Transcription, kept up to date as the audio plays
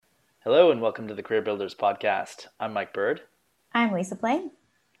Hello and welcome to the Career Builders Podcast. I'm Mike Bird. I'm Lisa Plain.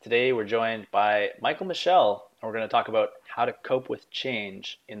 Today we're joined by Michael Michel, and we're going to talk about how to cope with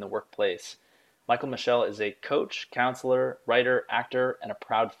change in the workplace. Michael Michel is a coach, counselor, writer, actor, and a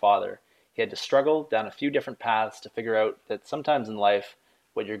proud father. He had to struggle down a few different paths to figure out that sometimes in life,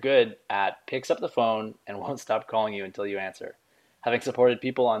 what you're good at picks up the phone and won't stop calling you until you answer. Having supported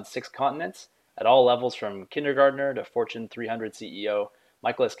people on 6 continents, at all levels from kindergartner to Fortune 300 CEO,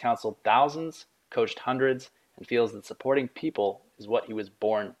 Michael has counseled thousands, coached hundreds, and feels that supporting people is what he was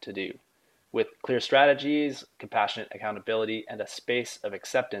born to do. With clear strategies, compassionate accountability, and a space of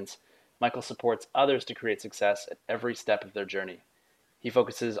acceptance, Michael supports others to create success at every step of their journey. He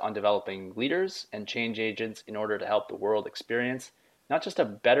focuses on developing leaders and change agents in order to help the world experience not just a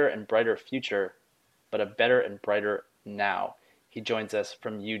better and brighter future, but a better and brighter now. He joins us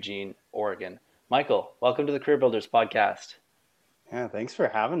from Eugene, Oregon. Michael, welcome to the Career Builders Podcast. Yeah, thanks for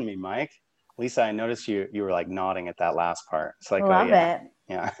having me, Mike. Lisa, I noticed you were like nodding at that last part. It's like, Love oh yeah, it.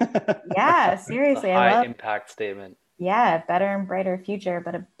 yeah. Yeah, It's a seriously. I high love, impact statement. yeah, better and brighter future,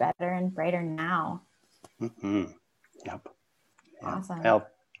 but a better and brighter now. Mm-hmm. Yep. Yeah. Awesome. Well,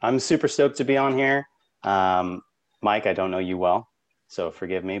 I'm super stoked to be on here. Mike, I don't know you well, so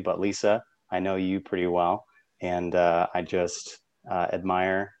forgive me, but Lisa, I know you pretty well, and I just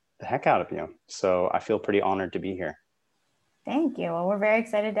admire the heck out of you. So I feel pretty honored to be here. Thank you. Well, we're very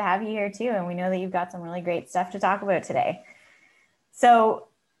excited to have you here too. And we know that you've got some really great stuff to talk about today. So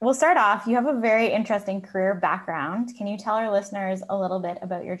we'll start off. You have a very interesting career background. Can you tell our listeners a little bit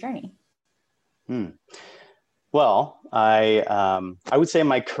about your journey? Well, I would say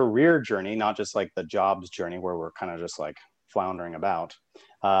my career journey, not just like the jobs journey where we're kind of just like floundering about.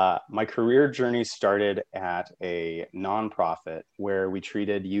 My career journey started at a nonprofit where we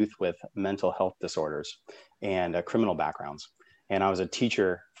treated youth with mental health disorders and criminal backgrounds. And I was a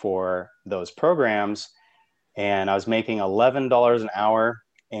teacher for those programs, and I was making $11 an hour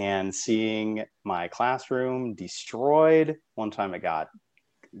and seeing my classroom destroyed. One time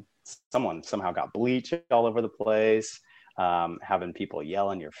someone somehow got bleach all over the place, having people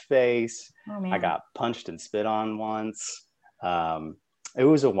yell in your face. Oh, man. I got punched and spit on once. It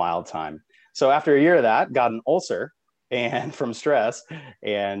was a wild time. So after a year of that, got an ulcer and from stress,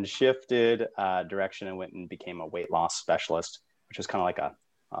 and shifted direction and went and became a weight loss specialist, which was kind of like a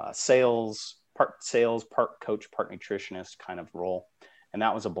sales, part coach, part nutritionist kind of role. And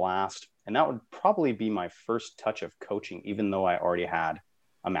that was a blast. And that would probably be my first touch of coaching, even though I already had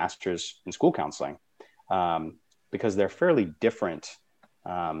a master's in school counseling, because they're fairly different.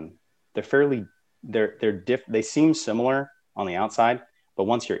 They seem similar on the outside, but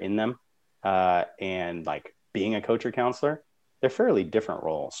once you're in them, and like being a coach or counselor, they're fairly different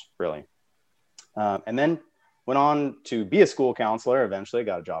roles, really. And then went on to be a school counselor. Eventually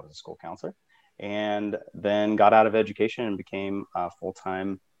got a job as a school counselor, and then got out of education and became a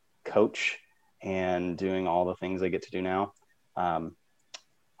full-time coach and doing all the things I get to do now.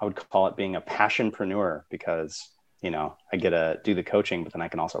 I would call it being a passionpreneur because, I get to do the coaching, but then I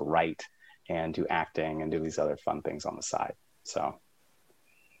can also write and do acting and do these other fun things on the side. So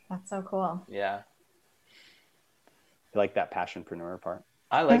That's so cool. Yeah. you like that passionpreneur part?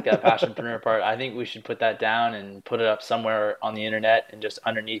 I like that passionpreneur part. I think we should put that down and put it up somewhere on the internet and just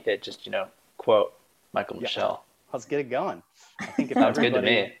underneath it, just, quote Michael Michel. Let's get it going. I think Sounds good to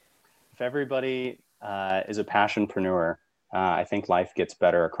me. If everybody is a passionpreneur, I think life gets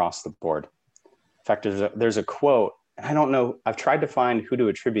better across the board. In fact, there's a quote, and I don't know, I've tried to find who to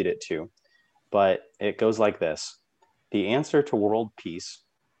attribute it to, but it goes like this: the answer to world peace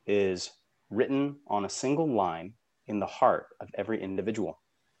is written on a single line in the heart of every individual.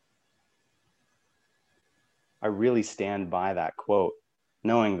 I really stand by that quote,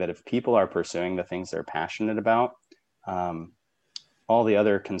 knowing that if people are pursuing the things they're passionate about, all the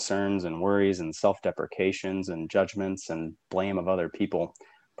other concerns and worries and self-deprecations and judgments and blame of other people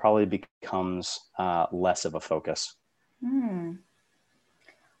probably becomes less of a focus.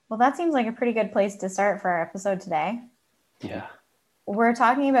 Well, that seems like a pretty good place to start for our episode today. Yeah. We're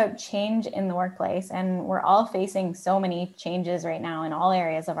talking about change in the workplace, and we're all facing so many changes right now in all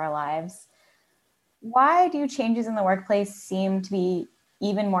areas of our lives. Why do changes in the workplace seem to be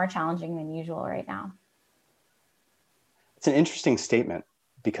even more challenging than usual right now? It's an interesting statement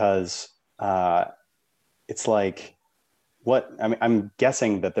because it's like I'm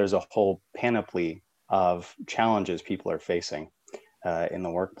guessing that there's a whole panoply of challenges people are facing in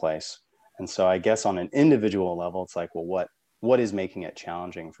the workplace. And so I guess on an individual level, it's like, well, what is making it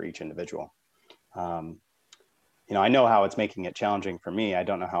challenging for each individual? I know how it's making it challenging for me. I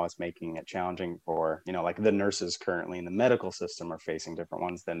don't know how it's making it challenging for, like the nurses currently in the medical system are facing different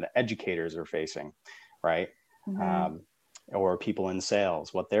ones than the educators are facing, right? Mm-hmm. Or people in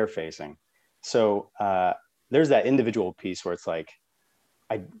sales, what they're facing. So there's that individual piece where it's like,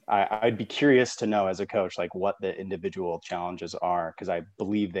 I'd be curious to know as a coach, like what the individual challenges are, because I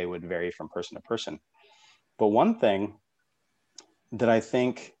believe they would vary from person to person. But one thing that I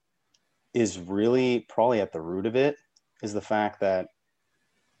think is really probably at the root of it is the fact that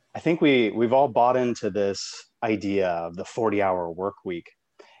I think we've all bought into this idea of the 40-hour work week.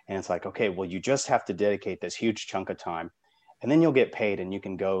 And it's like, okay, well, you just have to dedicate this huge chunk of time and then you'll get paid and you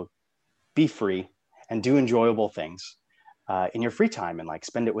can go be free and do enjoyable things in your free time and like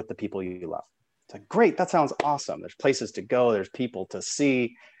spend it with the people you love. It's like, great, that sounds awesome. There's places to go, there's people to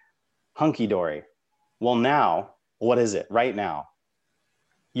see, hunky dory. Well, now, what is it right now?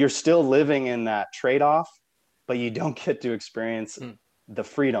 You're still living in that trade-off, but you don't get to experience the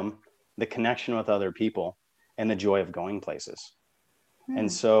freedom, the connection with other people, and the joy of going places.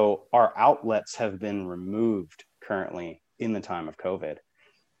 And so our outlets have been removed currently in the time of COVID.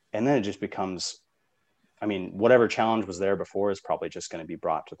 And then it just becomes, whatever challenge was there before is probably just going to be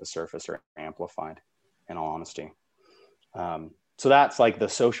brought to the surface or amplified, in all honesty. So that's like the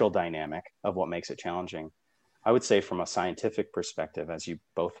social dynamic of what makes it challenging. I would say from a scientific perspective, as you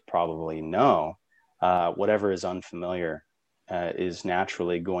both probably know, whatever is unfamiliar is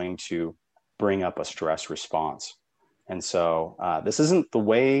naturally going to bring up a stress response. And so this isn't the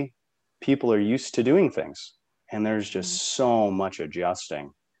way people are used to doing things. And there's just so much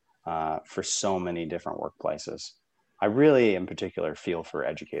adjusting for so many different workplaces. I really, in particular, feel for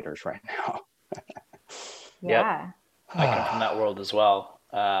educators right now. Yeah. Yep. I come from that world as well,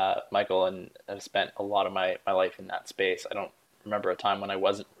 Michael, and I've spent a lot of my life in that space. I don't remember a time when I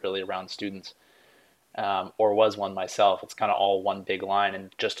wasn't really around students or was one myself. It's kind of all one big line.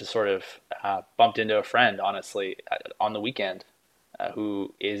 And just to sort of bumped into a friend, honestly, on the weekend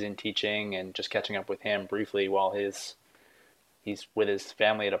who is in teaching and just catching up with him briefly while he's with his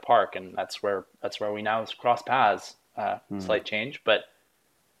family at a park. And that's where we now cross paths, slight change. But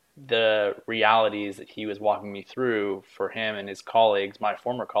the realities that he was walking me through for him and his colleagues, my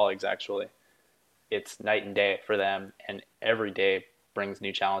former colleagues actually, it's night and day for them, and every day brings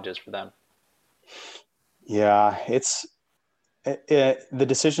new challenges for them. Yeah, the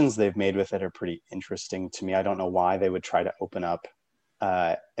decisions they've made with it are pretty interesting to me. I don't know why they would try to open up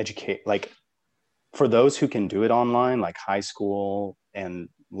educate, like for those who can do it online, like high school and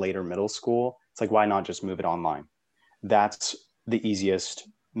later middle school. It's like, why not just move it online? That's the easiest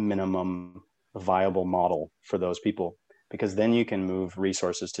minimum viable model for those people, because then you can move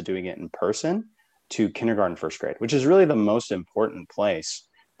resources to doing it in person to kindergarten, first grade, which is really the most important place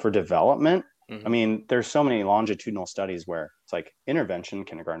for development. There's so many longitudinal studies where it's like intervention,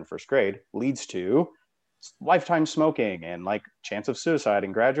 kindergarten, first grade leads to lifetime smoking and like chance of suicide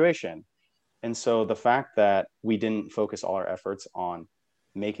and graduation. And so the fact that we didn't focus all our efforts on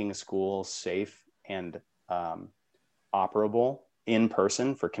making schools safe and operable in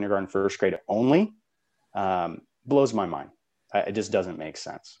person for kindergarten, first grade only blows my mind. It just doesn't make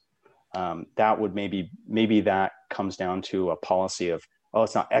sense. That would maybe that comes down to a policy of, oh,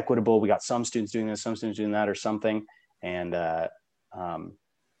 it's not equitable. We got some students doing this, some students doing that, or something. And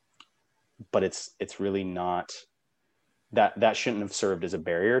but it's really not that shouldn't have served as a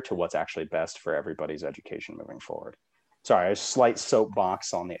barrier to what's actually best for everybody's education moving forward. Sorry, a slight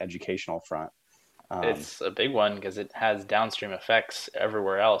soapbox on the educational front. It's a big one because it has downstream effects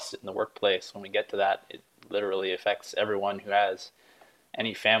everywhere else in the workplace. When we get to that, it literally affects everyone who has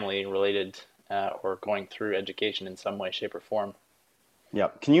any family related or going through education in some way, shape, or form. Yeah.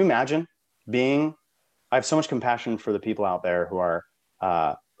 Can you imagine I have so much compassion for the people out there who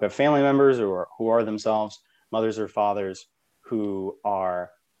have family members or who are themselves mothers or fathers who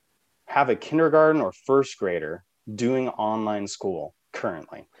have a kindergarten or first grader doing online school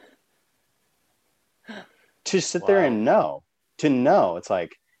currently. To sit there and know it's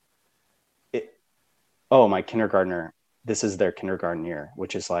like, my kindergartner, this is their kindergarten year,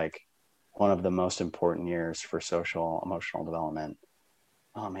 which is like one of the most important years for social emotional development.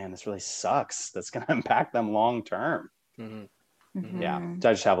 Oh man, this really sucks. That's going to impact them long term. Yeah. So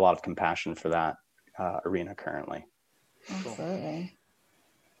I just have a lot of compassion for that arena currently. Absolutely.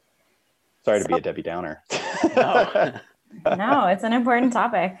 Sorry to be a Debbie Downer. No, it's an important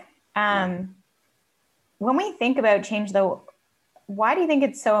topic. When we think about change, though, why do you think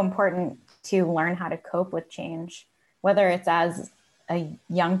it's so important to learn how to cope with change, whether it's as a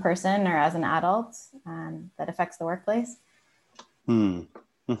young person or as an adult that affects the workplace?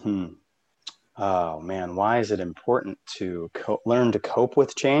 Oh man, why is it important to learn to cope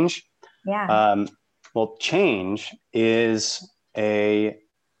with change? Yeah. Um, well, change is a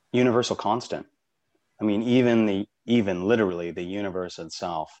universal constant. I mean, even literally the universe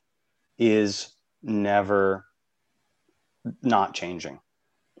itself is never not changing.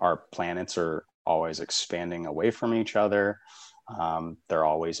 Our planets are always expanding away from each other. They're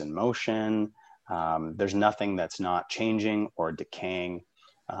always in motion. There's nothing that's not changing or decaying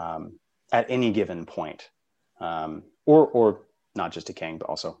um, at any given point, or not just decaying, but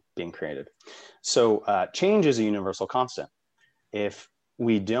also being created. So change is a universal constant. If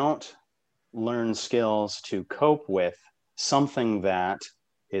we don't learn skills to cope with something that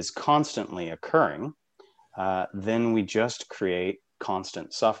is constantly occurring, then we just create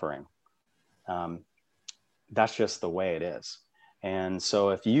constant suffering. Um, that's just the way it is. And so,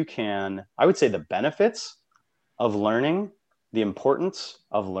 if you can, I would say the benefits of learning, the importance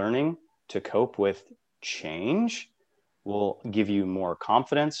of learning to cope with change will give you more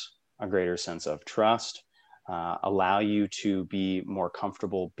confidence, a greater sense of trust, allow you to be more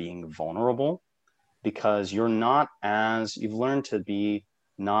comfortable being vulnerable because you've learned to be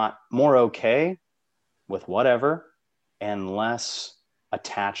not more okay with whatever and less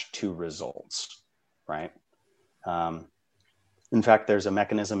attached to results, right? Um, in fact, there's a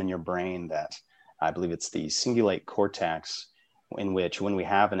mechanism in your brain that I believe it's the cingulate cortex, in which when we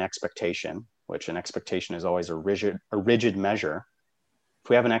have an expectation, which an expectation is always a rigid measure, if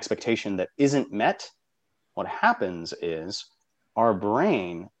we have an expectation that isn't met, what happens is our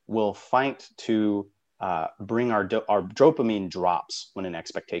brain will fight to bring our dopamine drops when an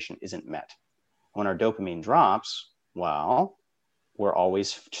expectation isn't met. When our dopamine drops, well, we're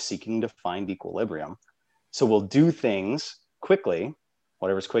always seeking to find equilibrium. So we'll do things quickly,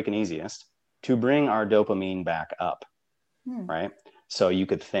 whatever's quick and easiest, to bring our dopamine back up, right? So you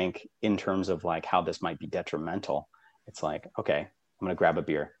could think in terms of like how this might be detrimental. It's like, okay, I'm going to grab a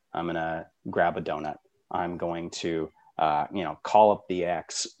beer. I'm going to grab a donut. I'm going to, call up the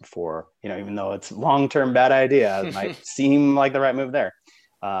ex for, even though it's long-term bad idea, it might seem like the right move there.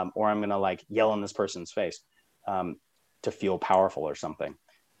 Or I'm going to like yell in this person's face to feel powerful or something.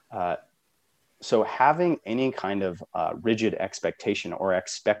 So having any kind of rigid expectation or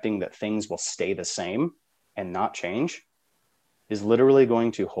expecting that things will stay the same and not change is literally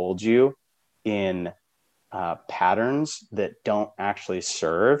going to hold you in patterns that don't actually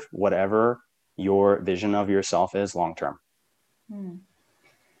serve whatever your vision of yourself is long term.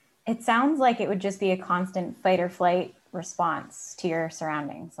 It sounds like it would just be a constant fight or flight response to your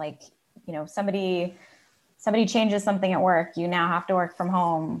surroundings. Like, somebody changes something at work, you now have to work from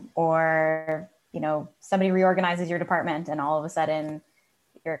home, or, somebody reorganizes your department and all of a sudden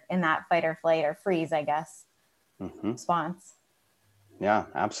you're in that fight or flight or freeze, I guess, response. Yeah,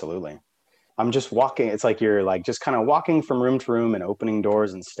 absolutely. I'm just walking. It's like you're like just kind of walking from room to room and opening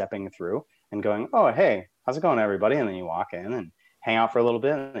doors and stepping through and going, oh, hey, how's it going, everybody? And then you walk in and hang out for a little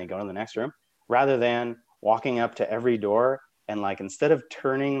bit and then you go to the next room rather than walking up to every door. And like, instead of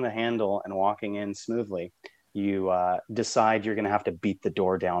turning the handle and walking in smoothly, you decide you're going to have to beat the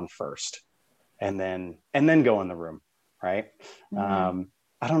door down first and then go in the room. Right.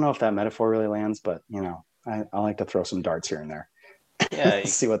 I don't know if that metaphor really lands, but I like to throw some darts here and there. Yeah,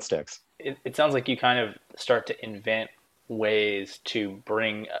 See what sticks. it sounds like you kind of start to invent ways to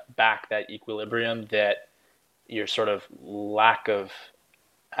bring back that equilibrium that your sort of lack of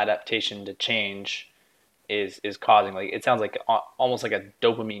adaptation to change is causing. Like it sounds like almost like a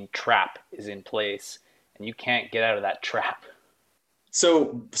dopamine trap is in place and you can't get out of that trap.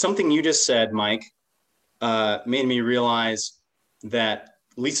 So something you just said, Mike, made me realize that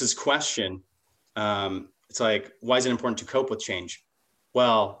Lisa's question, it's like, why is it important to cope with change?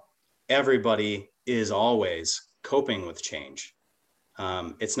 Well, everybody is always coping with change.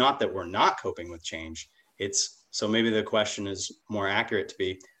 It's not that we're not coping with change. So maybe the question is more accurate to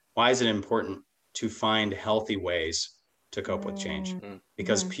be, why is it important to find healthy ways to cope with change?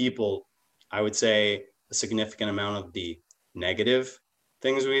 Because people, I would say a significant amount of the negative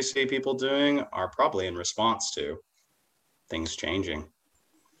things we see people doing are probably in response to things changing.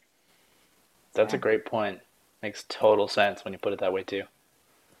 That's a great point. Makes total sense when you put it that way too.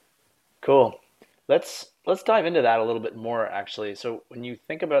 Cool. Let's dive into that a little bit more actually. So when you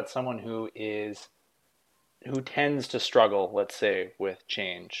think about someone who tends to struggle, let's say, with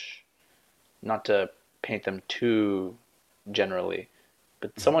change, not to paint them too generally,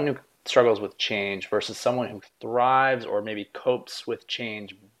 but someone who struggles with change versus someone who thrives or maybe copes with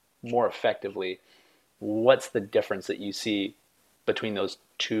change more effectively, what's the difference that you see between those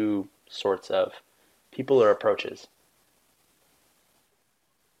two sorts of people or approaches?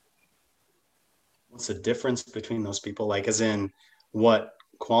 What's the difference between those people? Like, as in, what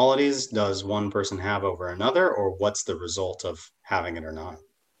qualities does one person have over another, or what's the result of having it or not?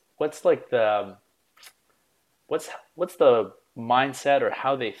 What's like the what's the mindset or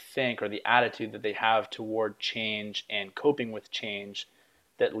how they think or the attitude that they have toward change and coping with change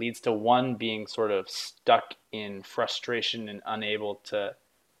that leads to one being sort of stuck in frustration and unable to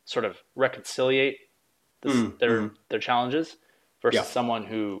sort of reconciliate Mm-hmm. their challenges versus Yeah. someone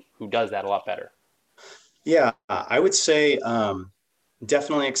who does that a lot better. Yeah. I would say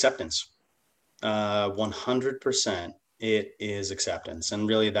definitely acceptance. 100% it is acceptance. And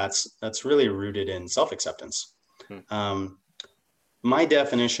really, that's really rooted in self-acceptance. Hmm. My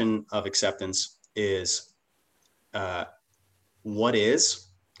definition of acceptance is uh, what is,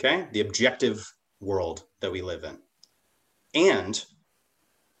 okay, the objective world that we live in, and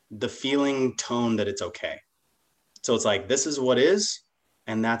the feeling tone that it's okay. So it's like, this is what is,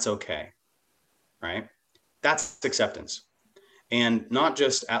 and that's okay, right? That's acceptance. And not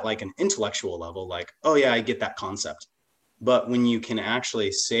just at like an intellectual level, like, oh yeah, I get that concept. But when you can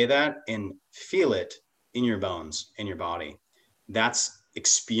actually say that and feel it in your bones, in your body, that's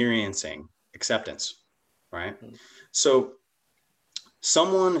experiencing acceptance, right? Hmm. So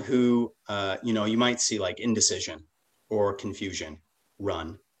someone who, you might see like indecision or confusion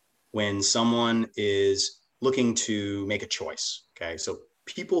run when someone is looking to make a choice. Okay. So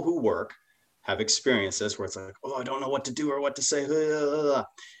people who work have experienced this where it's like, oh, I don't know what to do or what to say.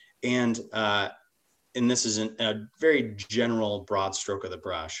 And, uh, and this is a very general broad stroke of the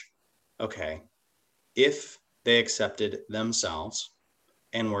brush. Okay. If they accepted themselves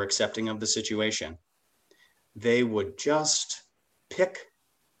and were accepting of the situation, they would just pick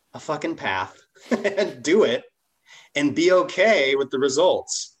a fucking path and do it and be okay with the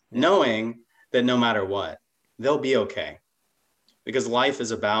results, Yeah. knowing that no matter what, they'll be okay. Because life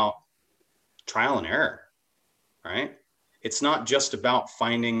is about trial and error, right? It's not just about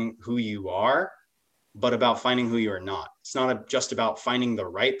finding who you are, but about finding who you are not. It's not just about finding the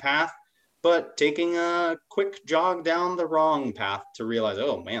right path, but taking a quick jog down the wrong path to realize,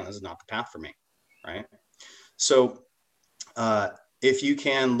 oh man, this is not the path for me, right? So uh, if you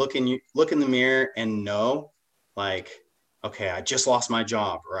can look in the mirror and know, like, okay, I just lost my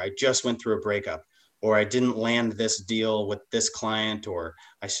job, or I just went through a breakup, or I didn't land this deal with this client, or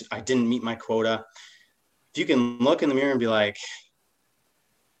I didn't meet my quota. If you can look in the mirror and be like,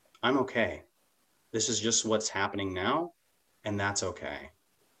 I'm okay. This is just what's happening now, and that's okay.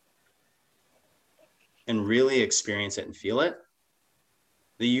 And really experience it and feel it,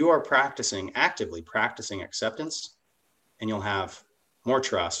 that you are actively practicing acceptance, and you'll have more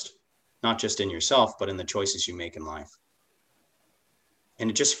trust, not just in yourself, but in the choices you make in life. And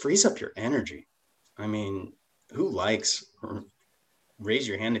it just frees up your energy. I mean, who likes, raise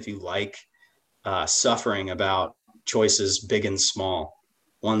your hand if you like suffering about choices big and small,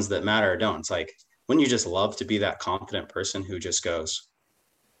 ones that matter or don't. It's like, wouldn't you just love to be that confident person who just goes,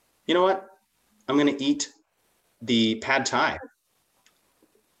 you know what? I'm going to eat the pad thai.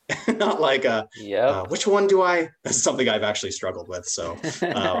 Not like Yep. which one do I? That's something I've actually struggled with. So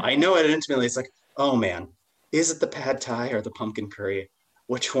I know it intimately. It's like, oh man, is it the pad thai or the pumpkin curry?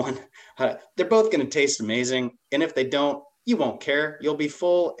 Which one? They're both going to taste amazing, and if they don't, you won't care. You'll be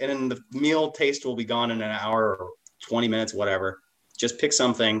full, and then the meal taste will be gone in an hour or 20 minutes, whatever. Just pick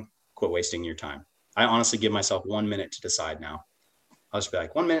something. Quit wasting your time. I honestly give myself 1 minute to decide now. I'll just be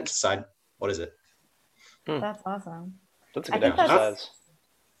like, 1 minute to decide. What is it? Hmm. That's awesome. That's a I good think Yeah. exercise.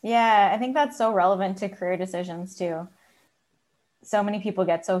 yeah, I think that's so relevant to career decisions too. So many people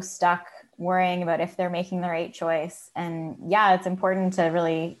get so stuck worrying about if they're making the right choice. And yeah, it's important to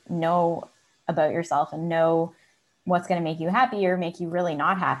really know about yourself and know what's going to make you happy or make you really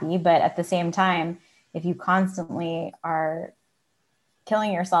not happy. But at the same time, if you constantly are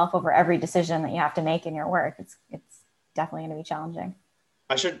killing yourself over every decision that you have to make in your work, it's definitely going to be challenging.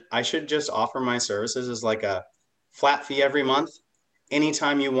 I should just offer my services as like a flat fee every month.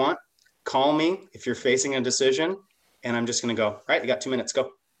 Anytime you want, call me if you're facing a decision, and I'm just gonna go, all right, you got 2 minutes, go.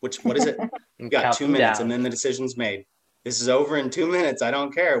 What is it? And You got count two them minutes, and down. then the decision's made. This is over in 2 minutes. I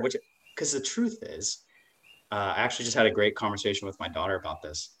don't care. Because the truth is, I actually just had a great conversation with my daughter about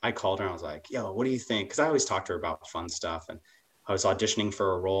this. I called her and I was like, yo, what do you think? Because I always talk to her about fun stuff. And I was auditioning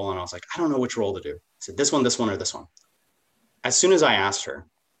for a role, and I was like, I don't know which role to do. I said, this one, or this one. As soon as I asked her,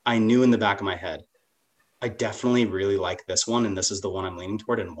 I knew in the back of my head, I definitely really like this one, and this is the one I'm leaning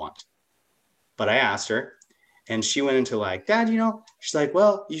toward and want. But I asked her, and she went into like, Dad, she's like,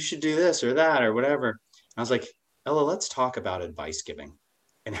 well, you should do this or that or whatever. I was like, Ella, let's talk about advice giving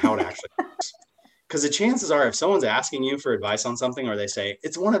and how it actually works. because the chances are if someone's asking you for advice on something, or they say,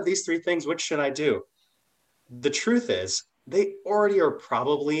 it's one of these three things, which should I do? The truth is they already are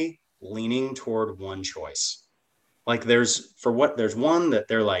probably leaning toward one choice. Like there's one that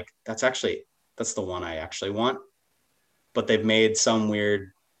they're like, that's the one I actually want. But they've made some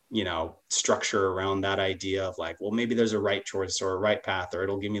weird, structure around that idea of like, well, maybe there's a right choice or a right path, or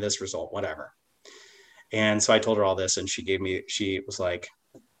it'll give me this result, whatever. And so I told her all this, and she was like,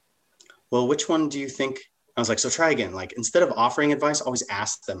 well, which one do you think? I was like, so try again. Like, instead of offering advice, always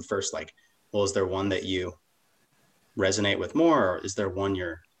ask them first, like, well, is there one that you resonate with more, or is there one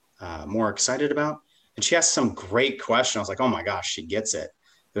you're more excited about? And she asked some great question. I was like, oh my gosh, she gets it.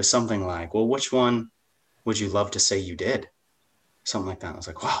 It was something like, well, which one would you love to say you did? Something like that. I was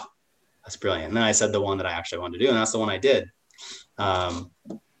like, wow, that's brilliant. And then I said the one that I actually wanted to do, and that's the one I did.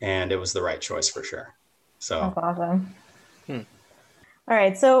 And it was the right choice for sure. So that's awesome. All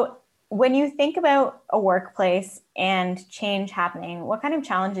right. So when you think about a workplace and change happening, what kind of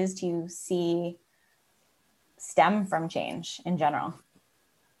challenges do you see stem from change in general?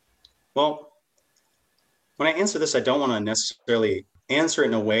 Well, when I answer this, I don't want to necessarily answer it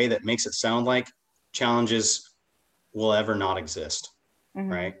in a way that makes it sound like challenges will ever not exist,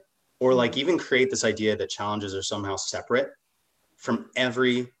 right? Or like even create this idea that challenges are somehow separate from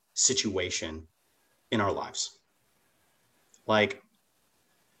every situation in our lives. Like,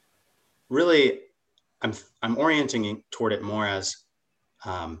 really, I'm orienting toward it more as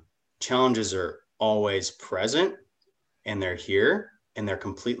challenges are always present, and they're here, and they're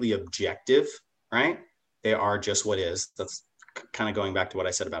completely objective, right? They are just what is. That's kind of going back to what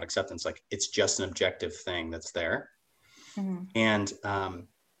I said about acceptance. Like, it's just an objective thing that's there. And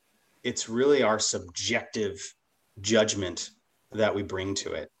it's really our subjective judgment that we bring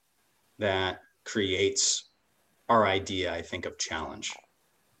to it that creates our idea, I think, of challenge,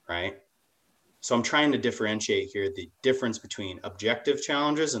 right? So I'm trying to differentiate here the difference between objective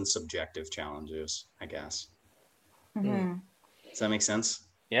challenges and subjective challenges, I guess. Does that make sense?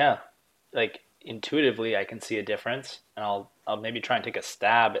 Yeah. Like intuitively, I can see a difference, and I'll maybe try and take a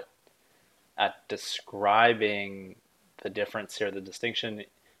stab at describing the difference here, the distinction.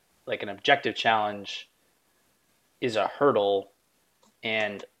 Like an objective challenge is a hurdle,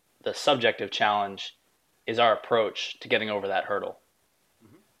 and the subjective challenge is our approach to getting over that hurdle.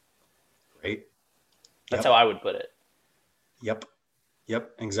 Great. That's how I would put it. Yep,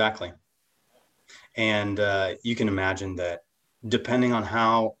 exactly. And you can imagine that depending on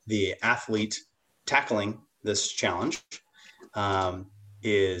how the athlete tackling this challenge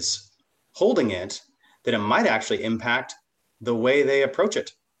is holding it, that it might actually impact the way they approach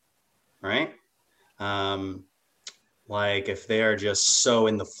it, right? Like if they are just so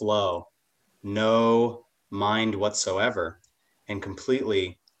in the flow, no mind whatsoever, and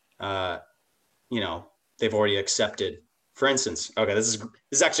completely, they've already accepted. For instance, okay, this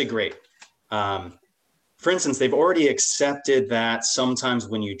is actually great. For instance, they've already accepted that sometimes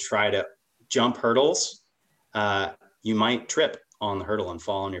when you try to jump hurdles, you might trip on the hurdle and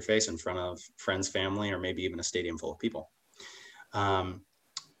fall on your face in front of friends, family, or maybe even a stadium full of people.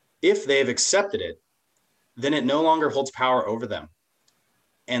 If they've accepted it, then it no longer holds power over them.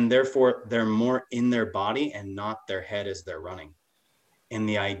 And therefore, they're more in their body and not their head as they're running. And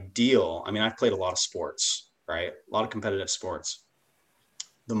the ideal, I mean, I've played a lot of sports, right? A lot of competitive sports.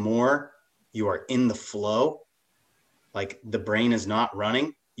 The more you are in the flow, like the brain is not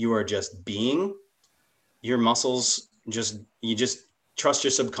running, you are just being, your muscles you just trust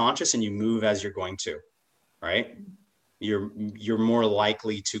your subconscious and you move as you're going to, right? You're more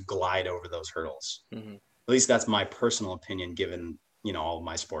likely to glide over those hurdles. At least that's my personal opinion, given, all of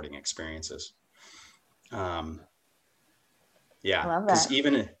my sporting experiences. Yeah, because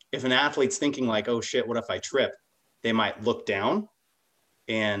even if an athlete's thinking like, oh shit, what if I trip? They might look down,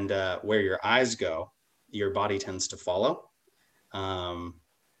 and where your eyes go, your body tends to follow.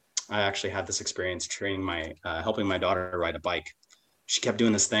 I actually had this experience training helping my daughter ride a bike. She kept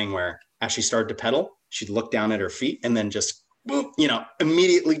doing this thing where as she started to pedal, she'd look down at her feet and then just,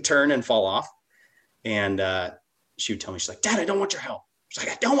 immediately turn and fall off. And she would tell me, she's like, Dad, I don't want your help. She's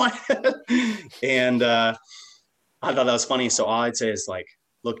like, I don't want it. And I thought that was funny. So all I'd say is like,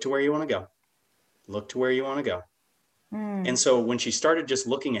 look to where you want to go. Look to where you want to go. And so when she started just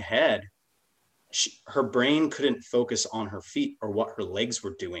looking ahead, her brain couldn't focus on her feet or what her legs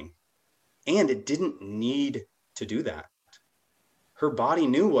were doing. And it didn't need to do that. Her body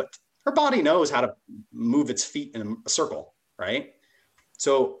knows how to move its feet in a circle, right?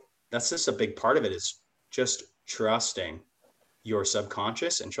 So that's just a big part of it, is just trusting your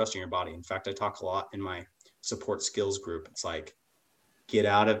subconscious and trusting your body. In fact, I talk a lot in my support skills group. It's like,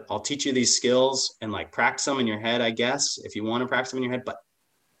 I'll teach you these skills and like practice them in your head, I guess, if you want to practice them in your head, but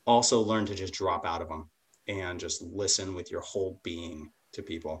also learn to just drop out of them and just listen with your whole being to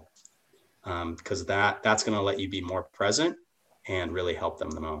people. Because that's going to let you be more present and really help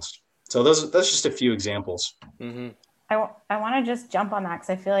them the most. So that's just a few examples. Mm-hmm. I want to just jump on that because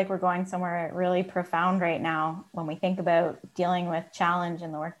I feel like we're going somewhere really profound right now when we think about dealing with challenge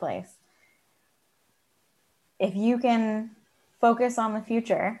in the workplace. If you can focus on the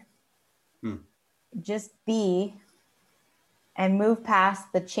future, just be, and move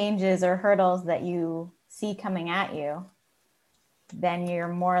past the changes or hurdles that you see coming at you, then you're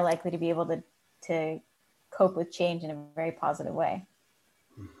more likely to be able to cope with change in a very positive way.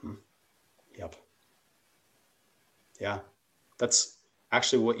 Mm-hmm. Yep. Yeah. That's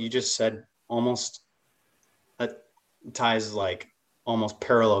actually what you just said. Almost that ties like almost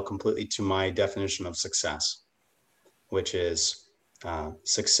parallel completely to my definition of success, which is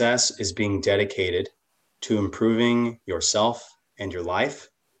success is being dedicated to improving yourself and your life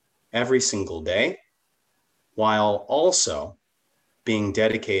every single day, while also being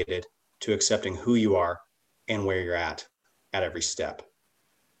dedicated to accepting who you are and where you're at every step.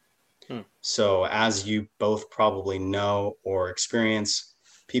 So as you both probably know or experience,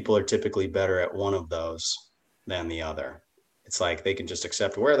 people are typically better at one of those than the other. It's like they can just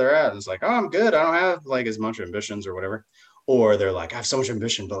accept where they're at. It's like, oh, I'm good. I don't have like as much ambitions or whatever. Or they're like, I have so much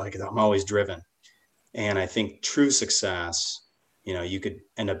ambition, but like I'm always driven. And I think true success, you could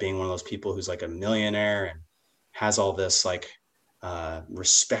end up being one of those people who's like a millionaire and has all this like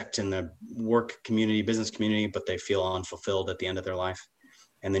respect in the work community, business community, but they feel unfulfilled at the end of their life.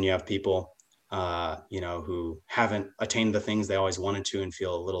 And then you have people, who haven't attained the things they always wanted to and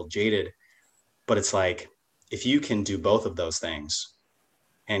feel a little jaded. But it's like, if you can do both of those things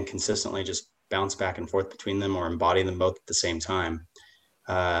and consistently just bounce back and forth between them or embody them both at the same time,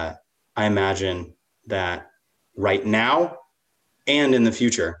 I imagine that right now and in the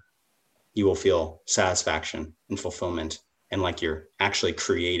future, you will feel satisfaction and fulfillment and like you're actually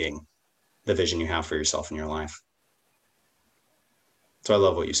creating the vision you have for yourself in your life. So I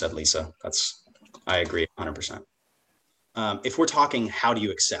love what you said, Lisa. I agree 100%. If we're talking, how do you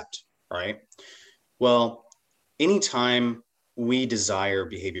accept, right? Well, anytime we desire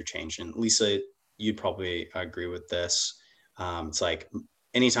behavior change, and Lisa, you'd probably agree with this. It's like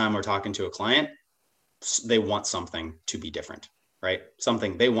anytime we're talking to a client, they want something to be different, right?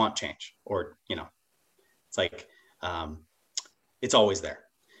 Something they want change, or, it's like, it's always there.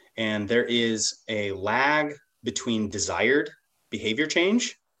 And there is a lag between desired behavior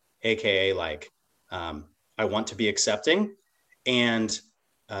change, AKA like, I want to be accepting, and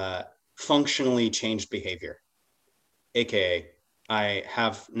functionally changed behavior, AKA I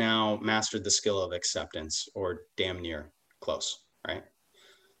have now mastered the skill of acceptance or damn near close, right?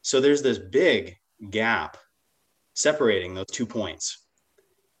 So there's this big gap separating those 2 points.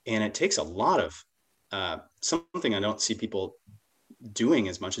 And it takes a lot of something I don't see people doing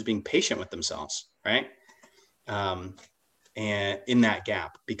as much as being patient with themselves, right? And in that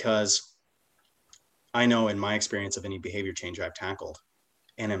gap, because I know in my experience of any behavior change I've tackled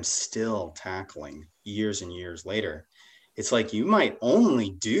and I'm still tackling years and years later, it's like you might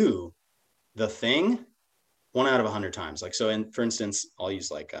only do the thing 1 out of 100 times. Like, so for instance, I'll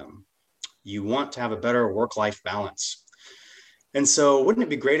use like, you want to have a better work-life balance. And so wouldn't it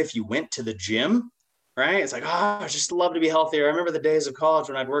be great if you went to the gym, right? It's like, I just love to be healthier. I remember the days of college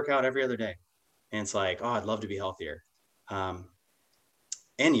when I'd work out every other day. And it's like, I'd love to be healthier. And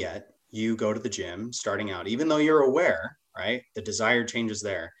yet you go to the gym starting out, even though you're aware, right? The desired change is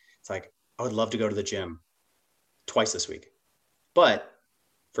there. It's like, I would love to go to the gym twice this week. But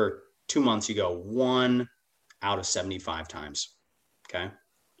for 2 months, you go 1 out of 75 times. Okay.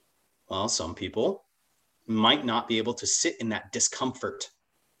 Well, some people might not be able to sit in that discomfort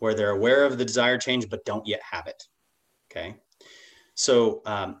where they're aware of the desired change, but don't yet have it. Okay. So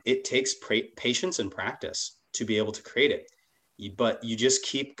it takes patience and practice to be able to create it. But you just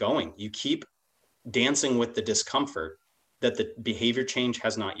keep going. You keep dancing with the discomfort that the behavior change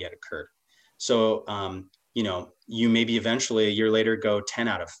has not yet occurred. So, you maybe eventually a year later go 10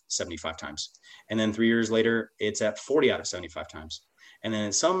 out of 75 times. And then 3 years later, it's at 40 out of 75 times. And then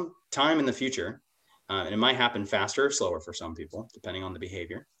at some time in the future, and it might happen faster or slower for some people, depending on the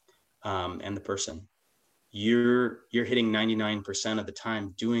behavior and the person, you're hitting 99% of the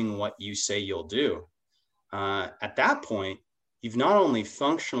time doing what you say you'll do. At that point, you've not only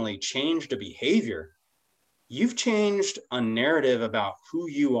functionally changed a behavior, you've changed a narrative about who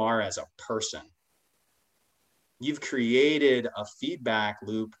you are as a person. You've created a feedback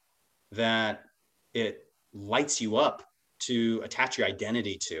loop that it lights you up to attach your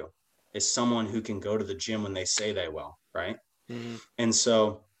identity to is someone who can go to the gym when they say they will, right? Mm-hmm. And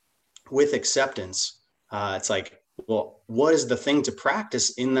so with acceptance, it's like, well, what is the thing to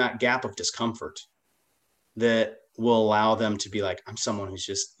practice in that gap of discomfort that will allow them to be like, I'm someone who's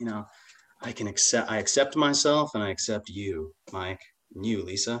just, I accept myself and I accept you, Mike, and you,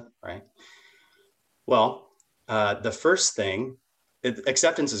 Lisa, right? Well, the first thing,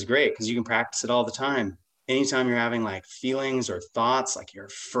 acceptance is great because you can practice it all the time. Anytime you're having like feelings or thoughts, like you're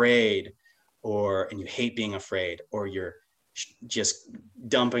afraid and you hate being afraid, or you're just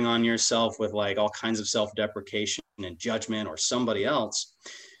dumping on yourself with like all kinds of self-deprecation and judgment or somebody else,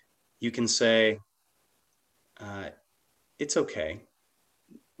 you can say, it's okay.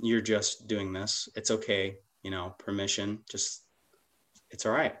 You're just doing this. It's okay. Permission, just, it's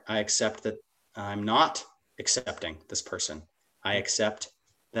all right. I accept that I'm not accepting this person. I accept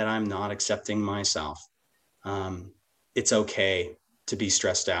that I'm not accepting myself. It's okay to be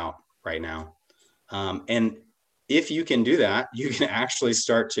stressed out right now. And if you can do that, you can actually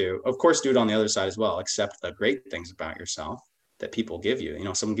start to, of course, do it on the other side as well. Accept the great things about yourself that people give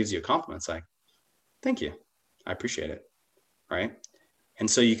you. Someone gives you a compliment, it's like, thank you. I appreciate it. Right. And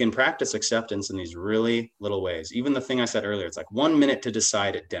so you can practice acceptance in these really little ways. Even the thing I said earlier, it's like 1 minute to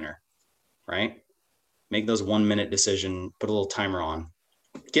decide at dinner, right? Make those 1 minute decision, put a little timer on,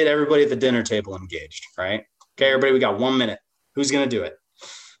 get everybody at the dinner table engaged, right? Okay, everybody, we got 1 minute. Who's going to do it?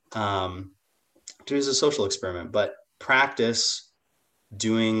 Do it as a social experiment, but practice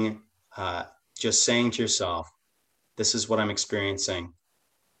doing, just saying to yourself, this is what I'm experiencing,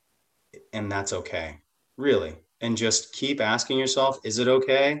 and that's okay, really. And just keep asking yourself, is it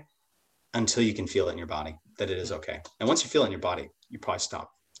okay? Until you can feel it in your body that it is okay. And once you feel it in your body, you probably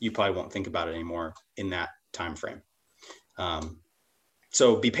stop. You probably won't think about it anymore in that time frame.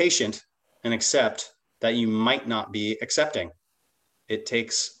 So be patient and accept that you might not be accepting. It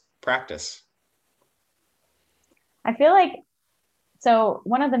takes practice. I feel like, so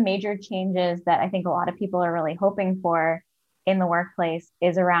one of the major changes that I think a lot of people are really hoping for in the workplace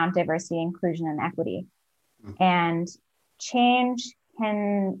is around diversity, inclusion, and equity. Mm-hmm. And change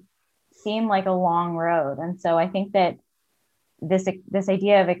can seem like a long road. And so I think that this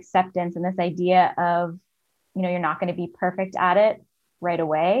idea of acceptance and this idea of, you're not going to be perfect at it right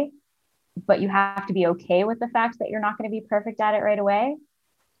away, but you have to be okay with the fact that you're not going to be perfect at it right away,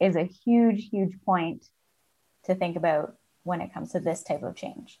 is a huge, huge point to think about when it comes to this type of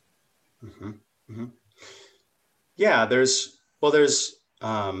change. Mm-hmm. Mm-hmm. Yeah, there's what is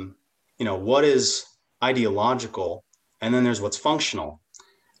ideological, and then there's what's functional.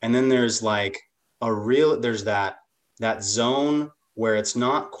 And then there's like there's that zone where it's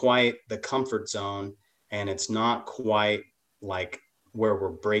not quite the comfort zone and it's not quite like where we're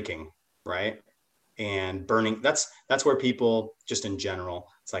breaking, right? And burning, that's where people just in general,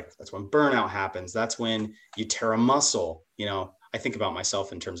 it's like, that's when burnout happens. That's when you tear a muscle. I think about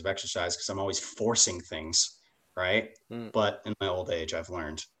myself in terms of exercise because I'm always forcing things, right? But in my old age, I've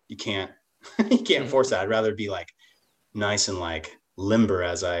learned you can't force that. I'd rather be like nice and like limber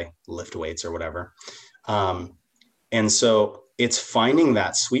as I lift weights or whatever. And so it's finding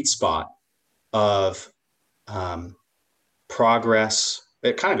that sweet spot of progress.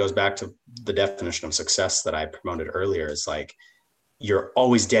 It kind of goes back to the definition of success that I promoted earlier. It's like you're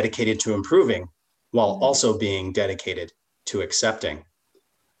always dedicated to improving while also being dedicated to accepting.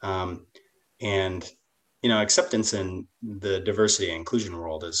 And, acceptance in the diversity and inclusion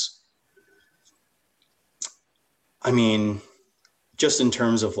world is, just in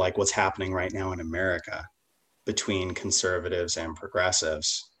terms of like what's happening right now in America between conservatives and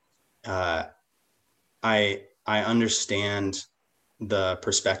progressives, I understand the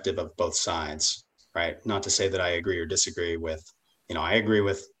perspective of both sides, right? Not to say that I agree or disagree with, I agree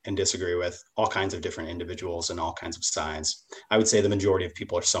with and disagree with all kinds of different individuals and all kinds of sides. I would say the majority of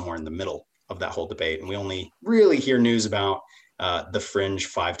people are somewhere in the middle of that whole debate. And we only really hear news about the fringe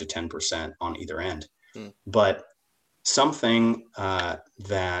 5 to 10% on either end. But something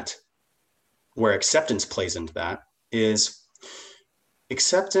that where acceptance plays into that is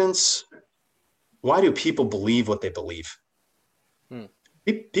acceptance. Why do people believe what they believe?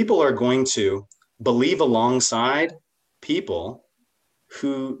 People are going to believe alongside people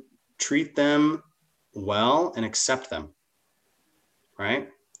who treat them well and accept them, right?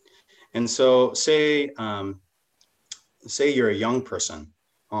 And so say you're a young person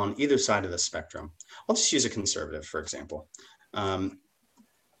on either side of the spectrum. I'll just use a conservative, for example.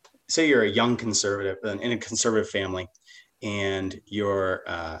 Say you're a young conservative in a conservative family, and your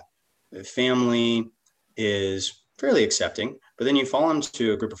family is fairly accepting, But then you fall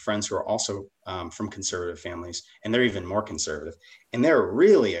into a group of friends who are also from conservative families, and they're even more conservative, and they're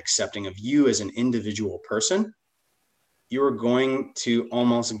really accepting of you as an individual person. You are going to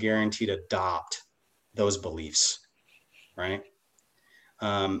almost guaranteed adopt those beliefs, right?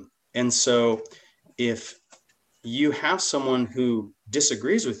 And so if you have someone who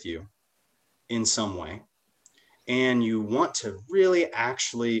disagrees with you in some way, and you want to really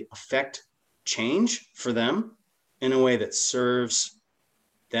actually affect change for them in a way that serves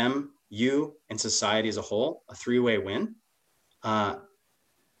them, you, and society as a whole, a three-way win,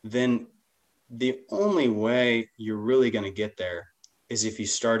 then the only way you're really going to get there is if you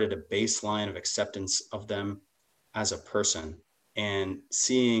start at a baseline of acceptance of them as a person and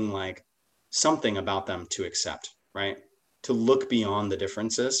seeing like something about them to accept, right? To look beyond the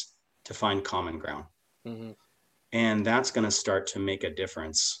differences to find common ground. Mm-hmm. And that's going to start to make a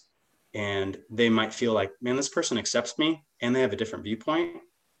difference. And they might feel like, man, this person accepts me and they have a different viewpoint.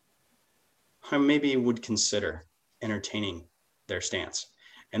 I maybe would consider entertaining their stance.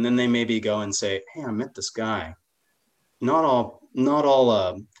 And then they maybe go and say, hey, I met this guy. Not all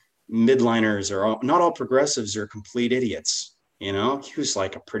midliners or not all progressives are complete idiots. You know, he was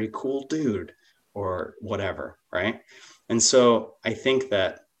like a pretty cool dude or whatever, right? And so I think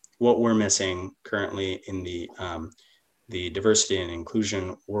that what we're missing currently in the diversity and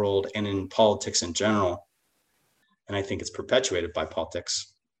inclusion world and in politics in general, and I think it's perpetuated by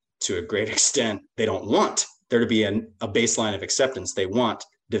politics to a great extent, they don't want there to be a baseline of acceptance. They want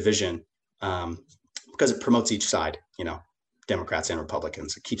division because it promotes each side, you know, Democrats and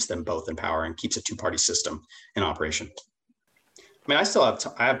Republicans. It keeps them both in power and keeps a two-party system in operation. I mean,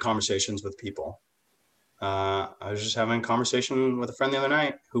 I have conversations with people. I was just having a conversation with a friend the other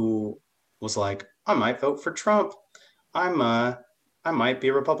night who was like, I might vote for Trump. I might be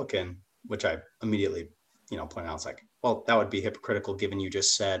a Republican, which I immediately, you know, point out. It's like, well, that would be hypocritical given you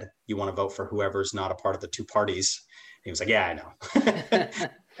just said you want to vote for whoever's not a part of the two parties. And he was like, yeah, I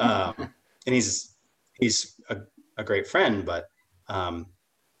know. And he's a great friend, but,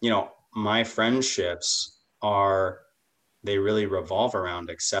 you know, my friendships they really revolve around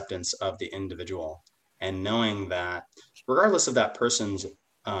acceptance of the individual and knowing that regardless of that person's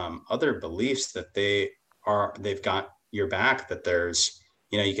other beliefs, that they've got your back, that there's,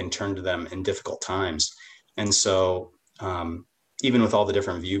 you know, you can turn to them in difficult times. And so even with all the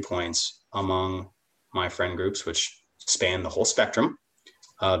different viewpoints among my friend groups, which span the whole spectrum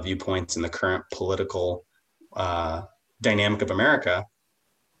of viewpoints in the current political dynamic of America,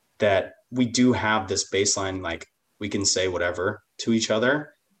 that we do have this baseline, like we can say whatever to each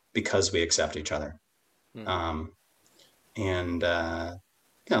other because we accept each other. And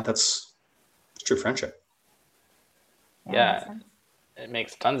you know, that's true friendship. Yeah, it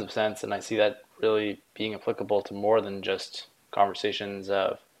makes tons of sense. And I see that really being applicable to more than just conversations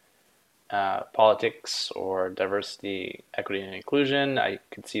of politics or diversity, equity, and inclusion. I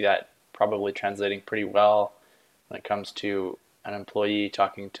could see that probably translating pretty well when it comes to an employee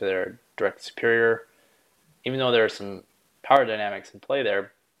talking to their direct superior. Even though there are some power dynamics in play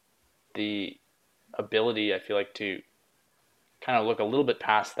there, the ability, I feel like, to kind of look a little bit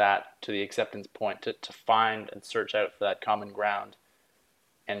past that to the acceptance point, to find and search out for that common ground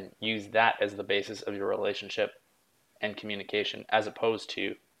and use that as the basis of your relationship and communication as opposed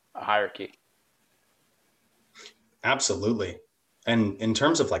to a hierarchy. Absolutely. And in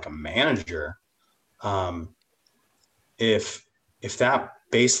terms of like a manager, if that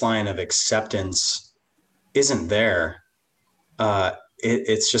baseline of acceptance isn't there,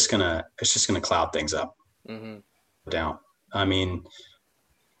 it's just gonna cloud things up. Mm-hmm. Down. I mean,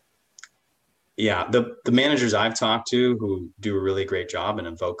 yeah, the managers I've talked to who do a really great job and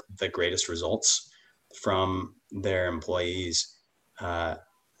evoke the greatest results from their employees,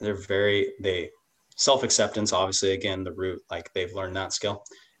 they self-acceptance, obviously, again, the root, like they've learned that skill,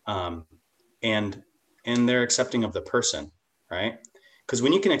 and they're accepting of the person, right? Because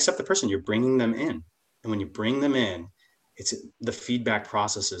when you can accept the person, you're bringing them in, and when you bring them in, it's the feedback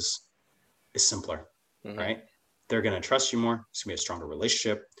process is simpler, mm-hmm. right? They're going to trust you more. It's going to be a stronger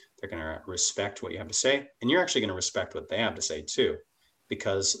relationship. They're going to respect what you have to say. And you're actually going to respect what they have to say too.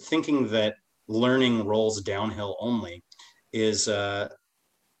 Because thinking that learning rolls downhill only is,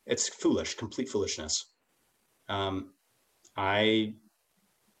 it's foolish, complete foolishness. My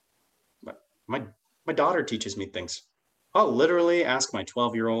daughter teaches me things. I'll literally ask my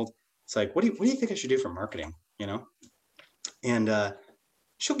 12-year-old, it's like, what do you think I should do for marketing? You know? And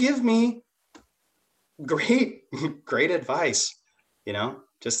she'll give me great advice, you know.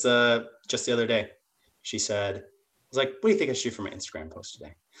 Just the other day she said, I was like, what do you think I should do for my Instagram post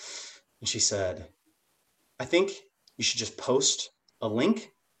today? And she said, I think you should just post a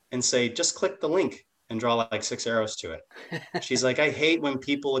link and say, just click the link and draw like 6 arrows to it. She's like, I hate when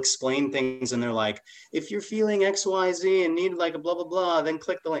people explain things and they're like, if you're feeling XYZ and need like a blah, blah, blah, then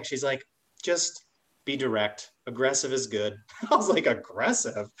click the link. She's like, just be direct. Aggressive is good. I was like,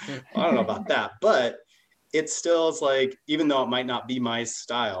 aggressive? I don't know about that, but it's still, it's like, even though it might not be my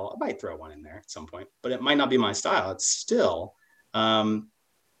style, I might throw one in there at some point, but it might not be my style. It's still, oh,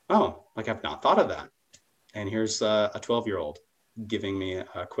 like I've not thought of that. And here's a 12-year-old giving me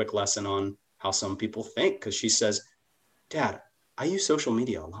a quick lesson on how some people think. Because she says, Dad, I use social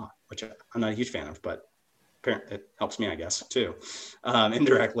media a lot, which I'm not a huge fan of, but it helps me, I guess, too,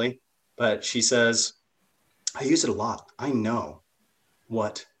 indirectly. But she says, I use it a lot. I know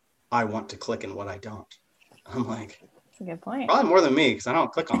what I want to click and what I don't. I'm like, that's a good point. Probably more than me because I don't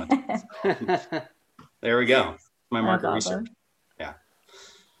click on it. So, there we go. My market research. Yeah.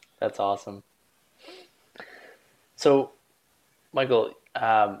 That's awesome. So, Michael,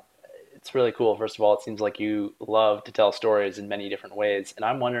 it's really cool. First of all, it seems like you love to tell stories in many different ways. And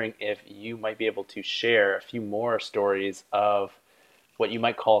I'm wondering if you might be able to share a few more stories of what you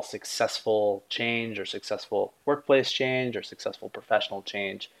might call successful change or successful workplace change or successful professional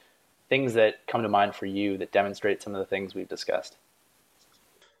change, things that come to mind for you that demonstrate some of the things we've discussed.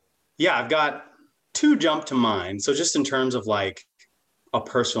 Yeah, I've got 2 jump to mind. So just in terms of like a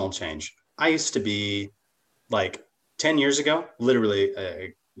personal change, I used to be like 10 years ago, literally,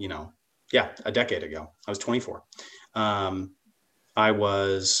 a decade ago, I was 24. I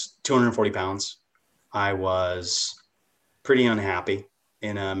was 240 pounds. I was pretty unhappy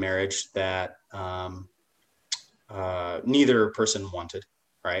in a marriage that neither person wanted,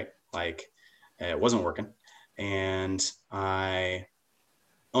 right? Like it wasn't working. And I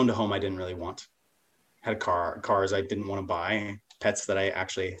owned a home I didn't really want, had cars I didn't want to buy, pets that I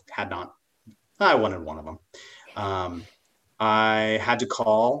actually had not. I wanted one of them. I had to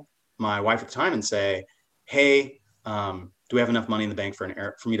call my wife at the time and say, hey, do we have enough money in the bank for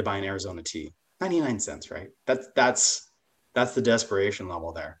me to buy an Arizona tea? 99 cents, right? That's the desperation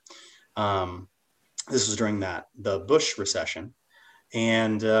level there. This was during the Bush recession.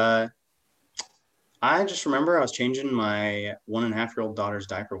 And I just remember I was changing my 1.5-year-old daughter's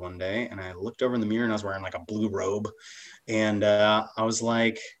diaper one day, and I looked over in the mirror and I was wearing like a blue robe. And I was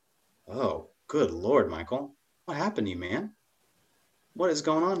like, oh, good Lord, Michael, what happened to you, man? What is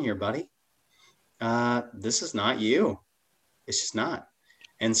going on here, buddy? This is not you. It's just not.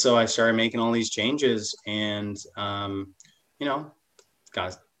 And so I started making all these changes, and,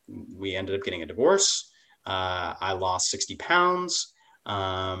 guys, we ended up getting a divorce. I lost 60 pounds.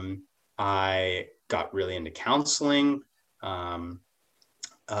 I got really into counseling.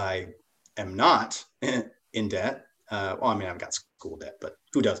 I am not in debt. I've got school debt, but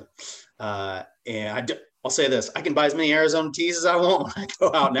who doesn't? And I'll say this, I can buy as many Arizona teas as I want when I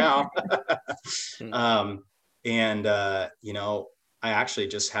go out now. I actually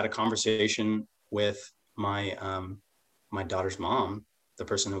just had a conversation with my daughter's mom, the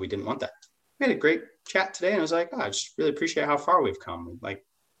person who we didn't want that. We had a great chat today, and I was like, I just really appreciate how far we've come. Like,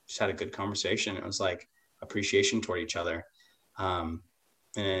 just had a good conversation. It was like appreciation toward each other. And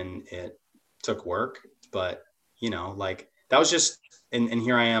it took work, but that was just, and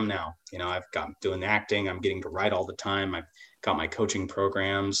here I am now. I've got doing acting. I'm getting to write all the time. I've got my coaching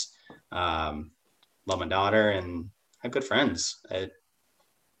programs. Love my daughter, and I have good friends.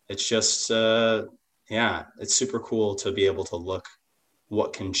 It's just, it's super cool to be able to look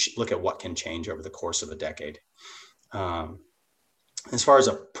at what can change over the course of a decade. As far as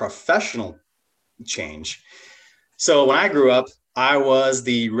a professional change, so when I grew up, I was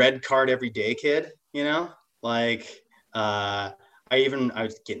the red card every day kid. I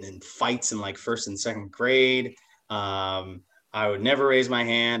was getting in fights in like first and second grade. I would never raise my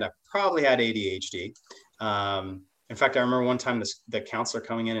hand. I probably had ADHD. In fact, I remember one time the counselor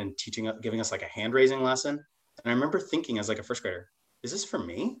coming in and giving us like a hand raising lesson. And I remember thinking as like a first grader, is this for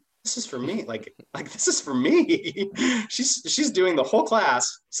me? This is for me. Like this is for me. she's doing the whole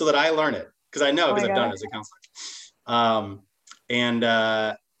class so that I learn it. Cause I know, because I've done it as a counselor.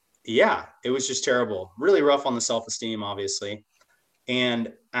 It was just terrible, really rough on the self-esteem, obviously.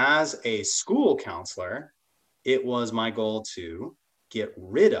 And as a school counselor, it was my goal to get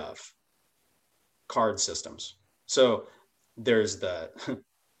rid of card systems. So there's one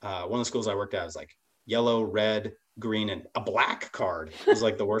of the schools I worked at was like yellow, red, green, and a black card was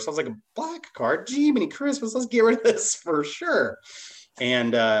like the worst. I was like, a black card? Gee, many Christmas, let's get rid of this for sure.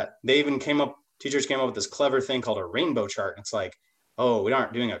 And teachers came up with this clever thing called a rainbow chart. It's like, oh, we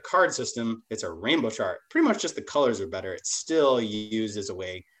aren't doing a card system. It's a rainbow chart. Pretty much just the colors are better. It's still used as a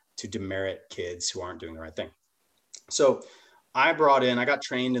way to demerit kids who aren't doing the right thing. So I got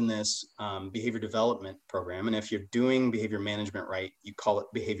trained in this behavior development program. And if you're doing behavior management right, you call it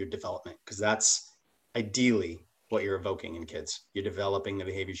behavior development, because that's ideally what you're evoking in kids. You're developing the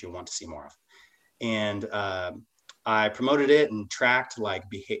behaviors you want to see more of. And I promoted it and tracked like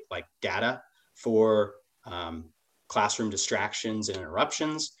data for classroom distractions and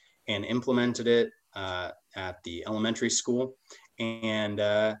interruptions, and implemented it at the elementary school.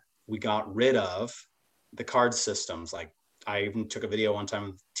 And we got rid of the card systems. Like, I even took a video one time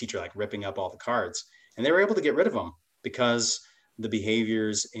of the teacher like ripping up all the cards, and they were able to get rid of them because the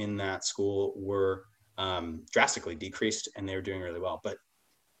behaviors in that school were drastically decreased, and they were doing really well. But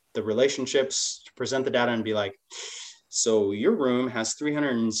the relationships, to present the data and be like, so your room has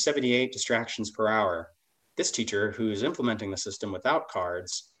 378 distractions per hour. This teacher who's implementing the system without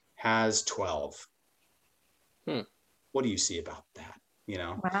cards has 12. What do you see about that?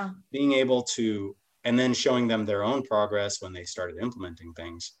 Wow. Being able to, and then showing them their own progress when they started implementing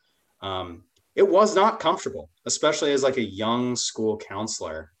things. It was not comfortable, especially as like a young school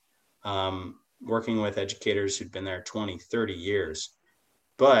counselor, working with educators who'd been there 20, 30 years.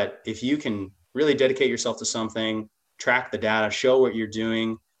 But if you can really dedicate yourself to something, track the data, show what you're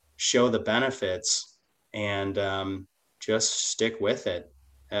doing, show the benefits, and just stick with it,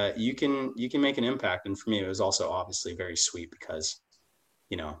 you can make an impact. And for me, it was also obviously very sweet because,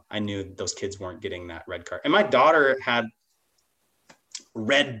 I knew those kids weren't getting that red card. And my daughter had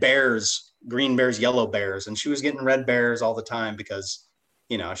red bears, green bears, yellow bears, and she was getting red bears all the time because,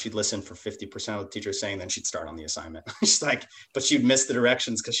 she'd listen for 50% of the teacher saying, then she'd start on the assignment. She's like, but she'd miss the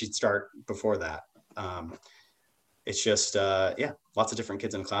directions because she'd start before that. It's just, lots of different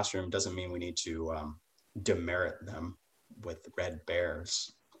kids in the classroom doesn't mean we need to demerit them with red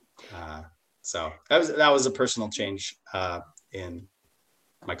bears. So that was a personal change in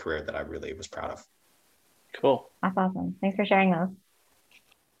my career that I really was proud of. Cool. That's awesome. Thanks for sharing those.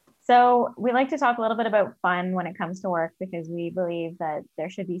 So we like to talk a little bit about fun when it comes to work, because we believe that there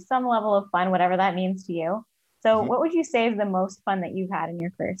should be some level of fun, whatever that means to you. So what would you say is the most fun that you've had in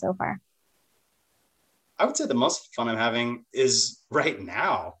your career so far? I would say the most fun I'm having is right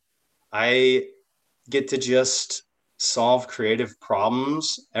now. I get to just solve creative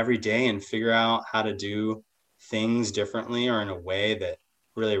problems every day and figure out how to do things differently or in a way that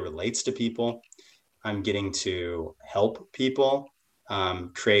really relates to people. I'm getting to help people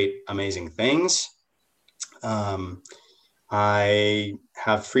create amazing things. I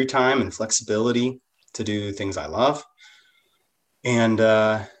have free time and flexibility to do things I love. And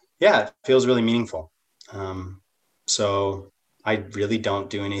it feels really meaningful. So I really don't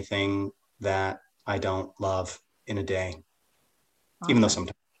do anything that I don't love in a day, even though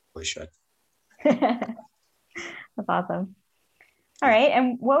sometimes I really should. That's awesome. All right.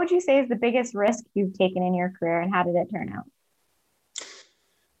 And what would you say is the biggest risk you've taken in your career, and how did it turn out?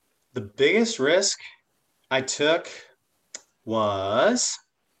 The biggest risk I took was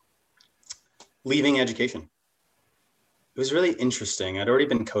leaving education. It was really interesting. I'd already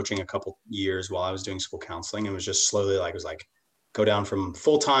been coaching a couple years while I was doing school counseling, and it was just slowly go down from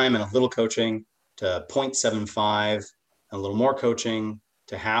full-time and a little coaching to 0.75 and a little more coaching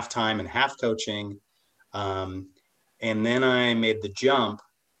to half-time and half coaching. And then I made the jump,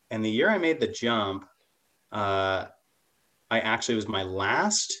 and the year I made the jump, I actually was my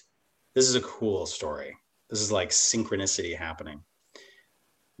last. This is a cool story. This is like synchronicity happening.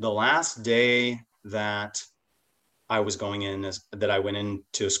 The last day that I was going in that I went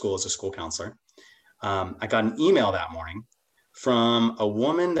into school as a school counselor, I got an email that morning from a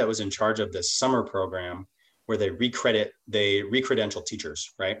woman that was in charge of this summer program where they recredential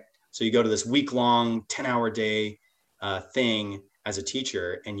teachers, right? So you go to this week-long, 10-hour day thing as a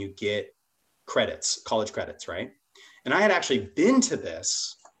teacher, and you get credits, college credits, right? And I had actually been to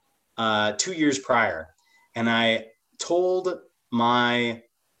this 2 years prior, and I told my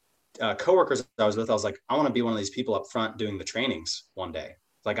coworkers I was with, I was like, I want to be one of these people up front doing the trainings one day.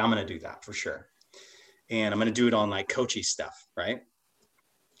 Like, I'm going to do that for sure. And I'm going to do it on like coachy stuff, right?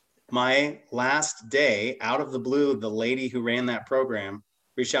 My last day, out of the blue, the lady who ran that program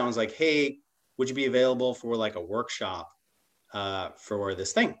reached out and was like, hey, would you be available for like a workshop for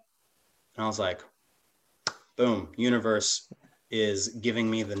this thing? And I was like, boom, universe is giving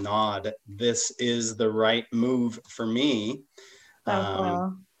me the nod. This is the right move for me.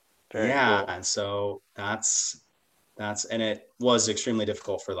 Cool. Very cool. Cool. And so that's, and it was extremely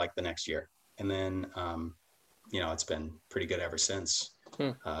difficult for like the next year. And then, it's been pretty good ever since.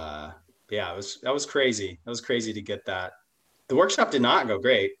 It was crazy. It was crazy to get that. The workshop did not go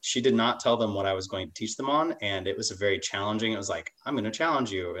great. She did not tell them what I was going to teach them on. And it was very challenging. It was like, I'm going to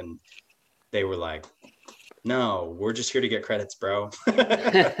challenge you. And they were like, no, we're just here to get credits, bro.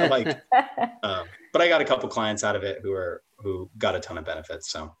 Like, but I got a couple clients out of it who got a ton of benefits.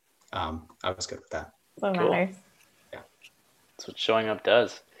 So I was good with that. What Cool. matters. Yeah. That's what showing up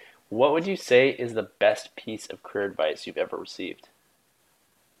does. What would you say is the best piece of career advice you've ever received?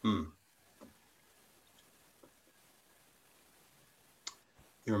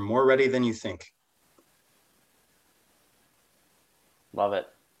 You're more ready than you think. Love it.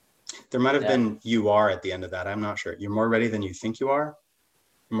 There might have Yeah. been you are at the end of that. I'm not sure. You're more ready than you think you are.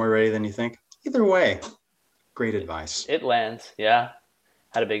 You're more ready than you think. Either way, great advice. It lands. Yeah.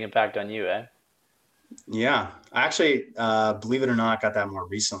 Had a big impact on you, eh? Yeah. I actually, believe it or not, got that more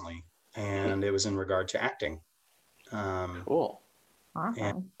recently, and it was in regard to acting. Cool.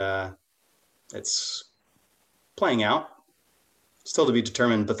 Awesome. And it's playing out, still to be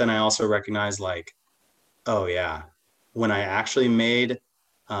determined. But then I also recognize, like, oh yeah, when I actually made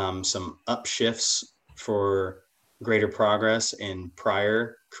some upshifts for greater progress in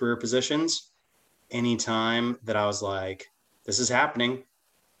prior career positions, anytime that I was like, this is happening,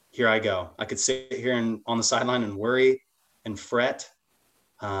 here I go. I could sit here on the sideline and worry and fret,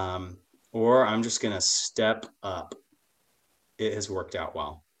 or I'm just going to step up. It has worked out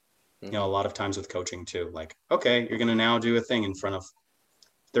well. Mm-hmm. You know, a lot of times with coaching too, like, okay, you're going to now do a thing in front of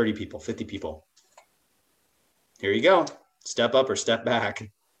 30 people, 50 people. Here you go. Step up or step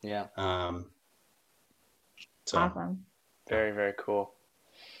back. Yeah. So Awesome. Very, very cool.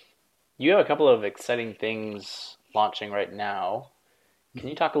 You have a couple of exciting things launching right now. Can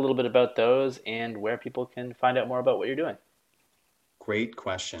you talk a little bit about those and where people can find out more about what you're doing? great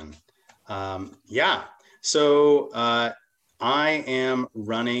question. Yeah. So I am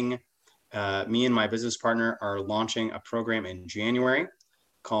running, me and my business partner are launching a program in January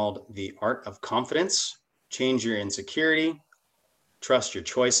called The Art of Confidence. Change your insecurity, trust your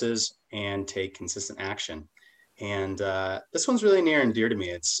choices, and take consistent action. And this one's really near and dear to me.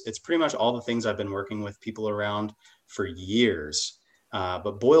 It's pretty much all the things I've been working with people around for years,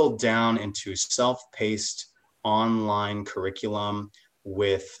 but boiled down into self-paced online curriculum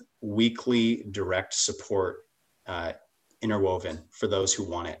with weekly direct support interwoven for those who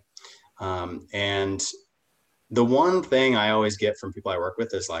want it. And the one thing I always get from people I work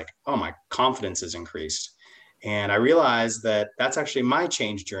with is like, oh, my confidence is increased. And I realized that that's actually my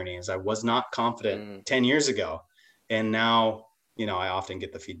change journey, as I was not confident 10 years ago. And now, you know, I often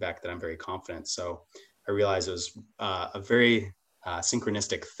get the feedback that I'm very confident. So I realized it was a very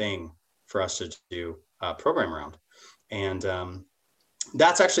synchronistic thing for us to do a program around. And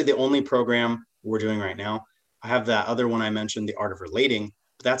that's actually the only program we're doing right now. I have that other one I mentioned, The Art of Relating,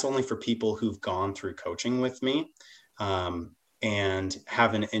 but that's only for people who've gone through coaching with me and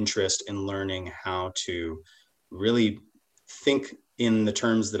have an interest in learning how to really think in the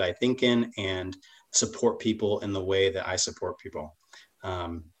terms that I think in and support people in the way that I support people.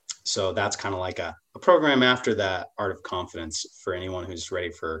 So that's kind of like a program after that Art of Confidence for anyone who's ready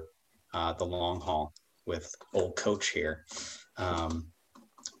for the long haul with old coach here.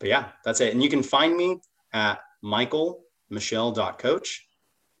 But yeah, that's it. And you can find me at michaelmichel.coach.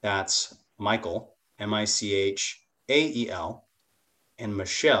 That's Michael, Michael, and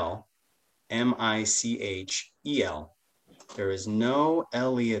Michel, Michel. There is no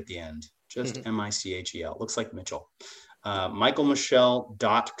LE at the end, just Michel. Looks like Mitchell.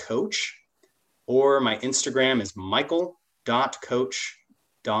 michaelmichel.coach, or my Instagram is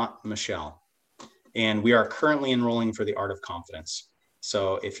michael.coach.michel. And we are currently enrolling for the Art of Confidence.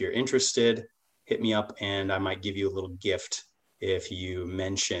 So if you're interested, hit me up and I might give you a little gift if you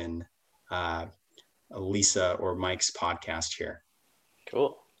mention Lisa or Mike's podcast here.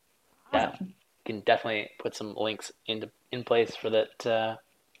 Cool. Yeah, you can definitely put some links in place for that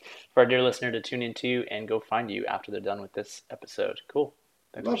for our dear listener to tune into and go find you after they're done with this episode. Cool.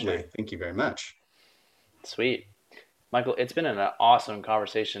 Thanks. Lovely. Thank you very much. Sweet. Michael, it's been an awesome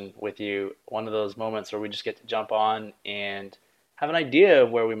conversation with you. One of those moments where we just get to jump on and have an idea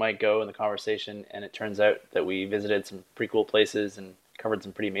of where we might go in the conversation, and it turns out that we visited some pretty cool places and covered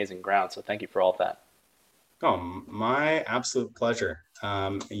some pretty amazing ground. So thank you for all of that. Oh, my absolute pleasure.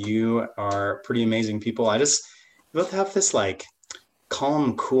 You are pretty amazing people. You both have this like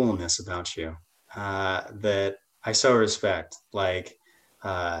calm coolness about you that I so respect. Like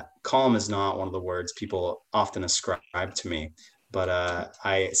calm is not one of the words people often ascribe to me, but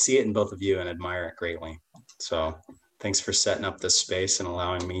I see it in both of you and admire it greatly. So thanks for setting up this space and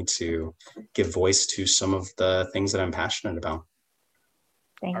allowing me to give voice to some of the things that I'm passionate about.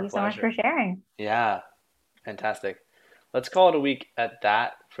 Thank you so much for sharing. Yeah, fantastic. Let's call it a week at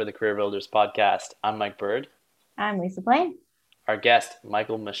that for the Career Builders podcast. I'm Mike Bird. I'm Lisa Blaine. Our guest,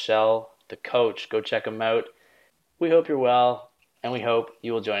 Michael Michel, the coach. Go check him out. We hope you're well, and we hope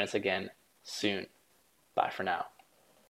you will join us again soon. Bye for now.